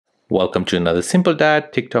Welcome to another Simple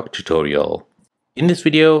Dad TikTok tutorial. In this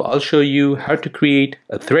video, I'll show you how to create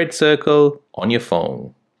a thread circle on your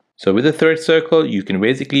phone. So with a thread circle, you can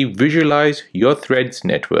basically visualize your threads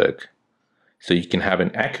network. So you can have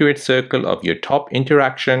an accurate circle of your top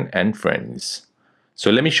interaction and friends. So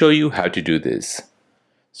let me show you how to do this.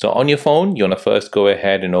 So on your phone, you want to first go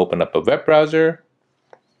ahead and open up a web browser.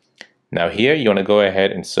 Now here, you want to go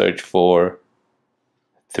ahead and search for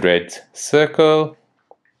threads circle.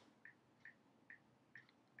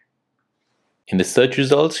 In the search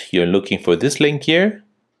results, you're looking for this link here,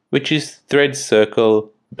 which is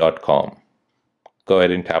threadcircle.com. Go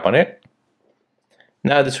ahead and tap on it.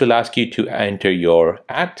 Now this will ask you to enter your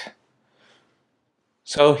 @.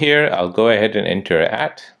 So here I'll go ahead and enter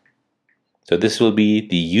 @. So this will be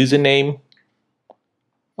the username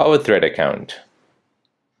of a thread account.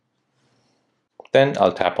 Then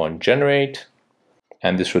I'll tap on generate,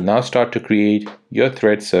 and this will now start to create your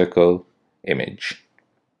thread circle image.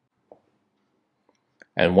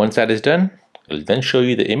 And once that is done, it'll then show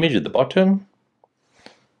you the image at the bottom.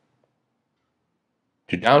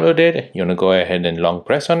 To download it, you want to go ahead and long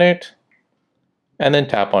press on it, and then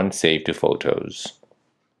tap on Save to Photos.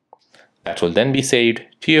 That will then be saved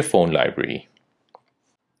to your phone library.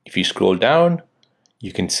 If you scroll down,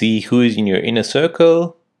 you can see who is in your inner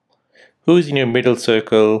circle, who is in your middle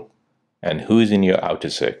circle, and who is in your outer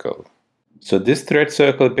circle. So this thread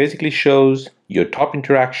circle basically shows your top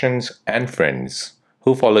interactions and friends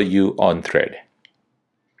who follow you on Thread.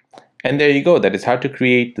 And there you go, that is how to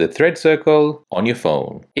create the thread circle on your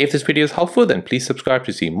phone. If this video is helpful, then please subscribe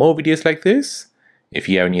to see more videos like this. If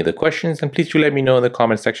you have any other questions, then please do let me know in the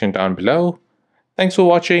comment section down below. Thanks for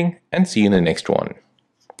watching, and see you in the next one.